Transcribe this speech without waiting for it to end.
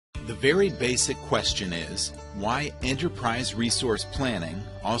The very basic question is why enterprise resource planning,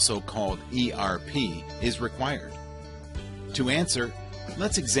 also called ERP, is required. To answer,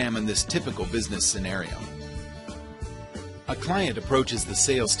 let's examine this typical business scenario. A client approaches the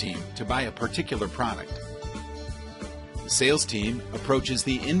sales team to buy a particular product. The sales team approaches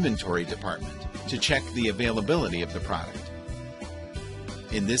the inventory department to check the availability of the product.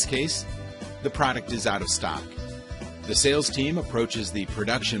 In this case, the product is out of stock. The sales team approaches the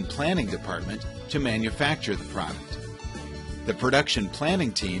production planning department to manufacture the product. The production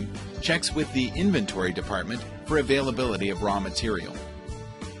planning team checks with the inventory department for availability of raw material.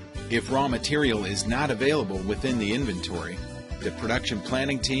 If raw material is not available within the inventory, the production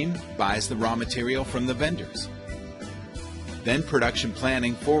planning team buys the raw material from the vendors. Then production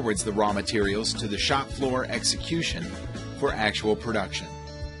planning forwards the raw materials to the shop floor execution for actual production.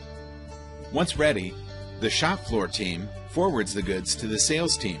 Once ready, the shop floor team forwards the goods to the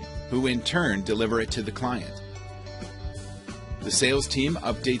sales team, who in turn deliver it to the client. The sales team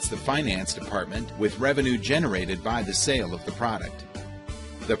updates the finance department with revenue generated by the sale of the product.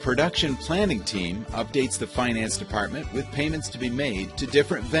 The production planning team updates the finance department with payments to be made to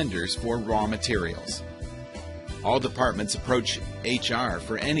different vendors for raw materials. All departments approach HR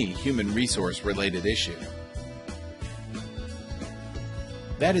for any human resource related issue.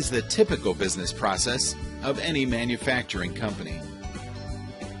 That is the typical business process of any manufacturing company.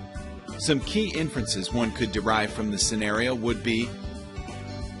 Some key inferences one could derive from the scenario would be: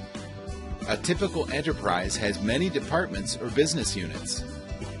 a typical enterprise has many departments or business units.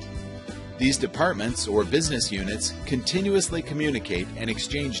 These departments or business units continuously communicate and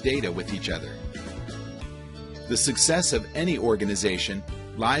exchange data with each other. The success of any organization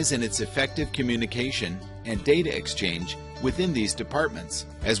lies in its effective communication and data exchange within these departments,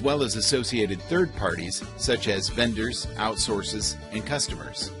 as well as associated third parties such as vendors, outsources, and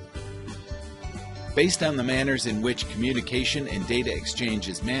customers. Based on the manners in which communication and data exchange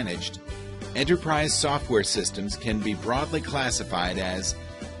is managed, enterprise software systems can be broadly classified as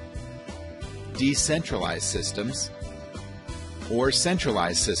decentralized systems or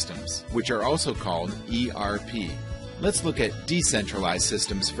centralized systems, which are also called ERP. Let's look at decentralized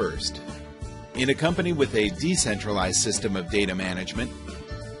systems first. In a company with a decentralized system of data management,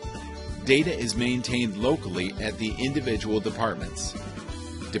 data is maintained locally at the individual departments.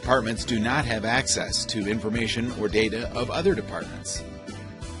 Departments do not have access to information or data of other departments.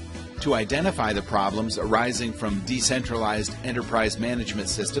 To identify the problems arising from decentralized enterprise management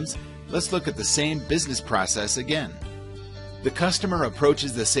systems, let's look at the same business process again. The customer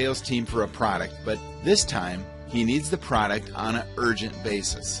approaches the sales team for a product, but this time he needs the product on an urgent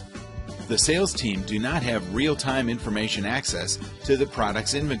basis. The sales team do not have real-time information access to the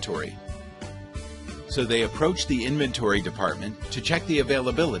product's inventory. So they approach the inventory department to check the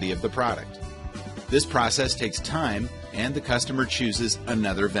availability of the product. This process takes time and the customer chooses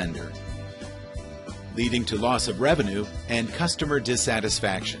another vendor, leading to loss of revenue and customer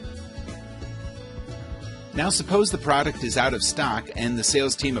dissatisfaction. Now suppose the product is out of stock and the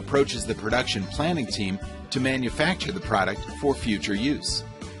sales team approaches the production planning team to manufacture the product for future use.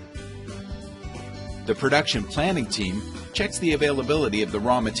 The production planning team checks the availability of the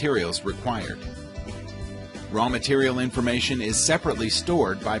raw materials required. Raw material information is separately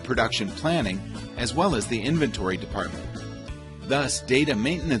stored by production planning as well as the inventory department. Thus, data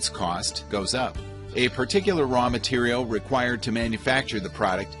maintenance cost goes up. A particular raw material required to manufacture the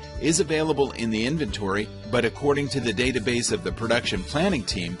product is available in the inventory, but according to the database of the production planning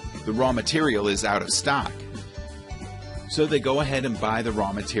team, the raw material is out of stock. So they go ahead and buy the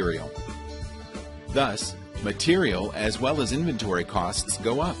raw material. Thus, material as well as inventory costs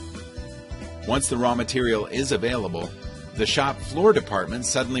go up. Once the raw material is available, the shop floor department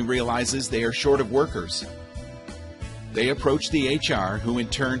suddenly realizes they are short of workers. They approach the HR, who in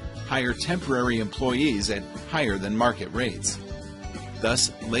turn hire temporary employees at higher than market rates.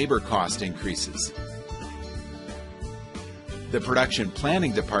 Thus, labor cost increases. The production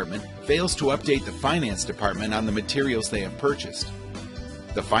planning department fails to update the finance department on the materials they have purchased.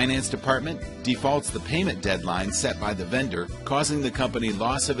 The finance department defaults the payment deadline set by the vendor, causing the company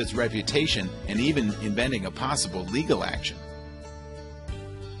loss of its reputation and even inventing a possible legal action.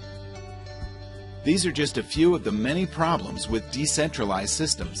 These are just a few of the many problems with decentralized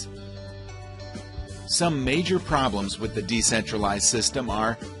systems. Some major problems with the decentralized system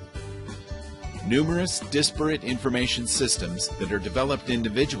are numerous disparate information systems that are developed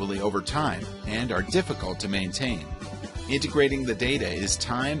individually over time and are difficult to maintain. Integrating the data is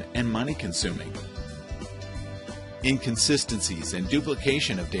time and money consuming. Inconsistencies and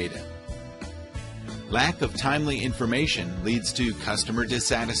duplication of data. Lack of timely information leads to customer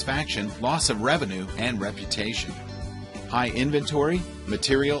dissatisfaction, loss of revenue, and reputation. High inventory,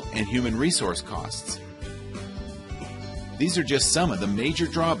 material, and human resource costs. These are just some of the major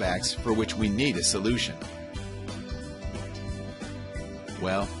drawbacks for which we need a solution.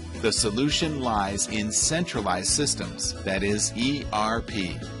 Well, the solution lies in centralized systems, that is ERP.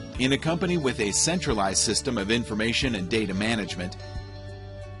 In a company with a centralized system of information and data management,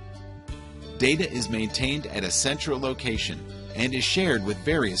 data is maintained at a central location and is shared with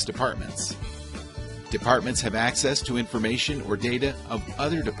various departments. Departments have access to information or data of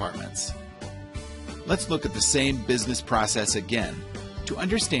other departments. Let's look at the same business process again to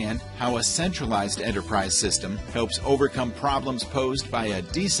understand how a centralized enterprise system helps overcome problems posed by a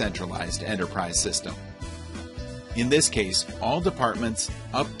decentralized enterprise system. In this case, all departments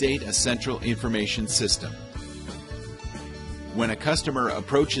update a central information system. When a customer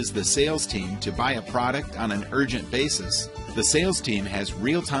approaches the sales team to buy a product on an urgent basis, the sales team has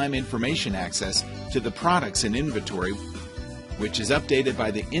real-time information access to the products in inventory, which is updated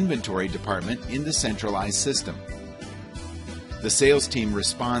by the inventory department in the centralized system. The sales team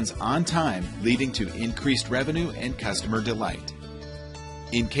responds on time, leading to increased revenue and customer delight.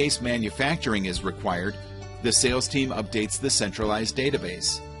 In case manufacturing is required, the sales team updates the centralized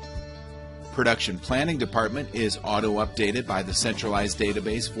database. Production planning department is auto-updated by the centralized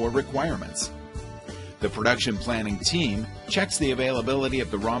database for requirements. The production planning team checks the availability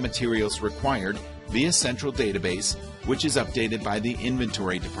of the raw materials required via central database, which is updated by the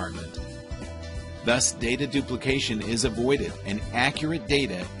inventory department. Thus, data duplication is avoided and accurate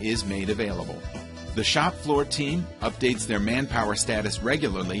data is made available. The shop floor team updates their manpower status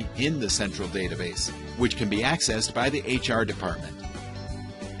regularly in the central database, which can be accessed by the HR department.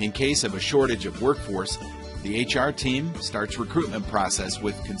 In case of a shortage of workforce, the HR team starts recruitment process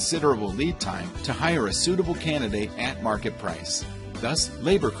with considerable lead time to hire a suitable candidate at market price. Thus,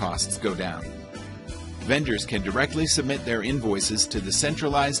 labor costs go down. Vendors can directly submit their invoices to the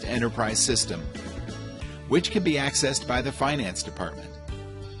centralized enterprise system, which can be accessed by the finance department.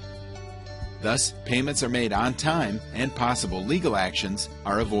 Thus, payments are made on time and possible legal actions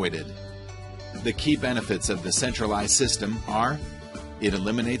are avoided. The key benefits of the centralized system are: it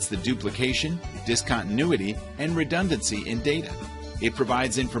eliminates the duplication, discontinuity, and redundancy in data. It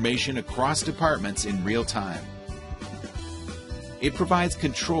provides information across departments in real time. It provides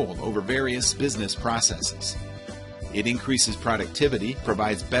control over various business processes. It increases productivity,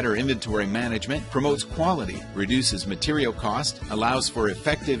 provides better inventory management, promotes quality, reduces material cost, allows for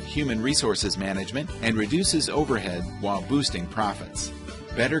effective human resources management, and reduces overhead while boosting profits.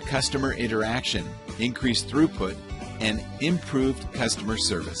 Better customer interaction, increased throughput, and improved customer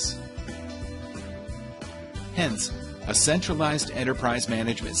service. Hence, a centralized enterprise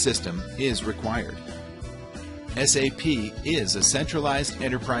management system is required. SAP is a centralized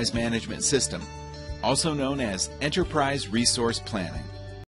enterprise management system, also known as Enterprise Resource Planning.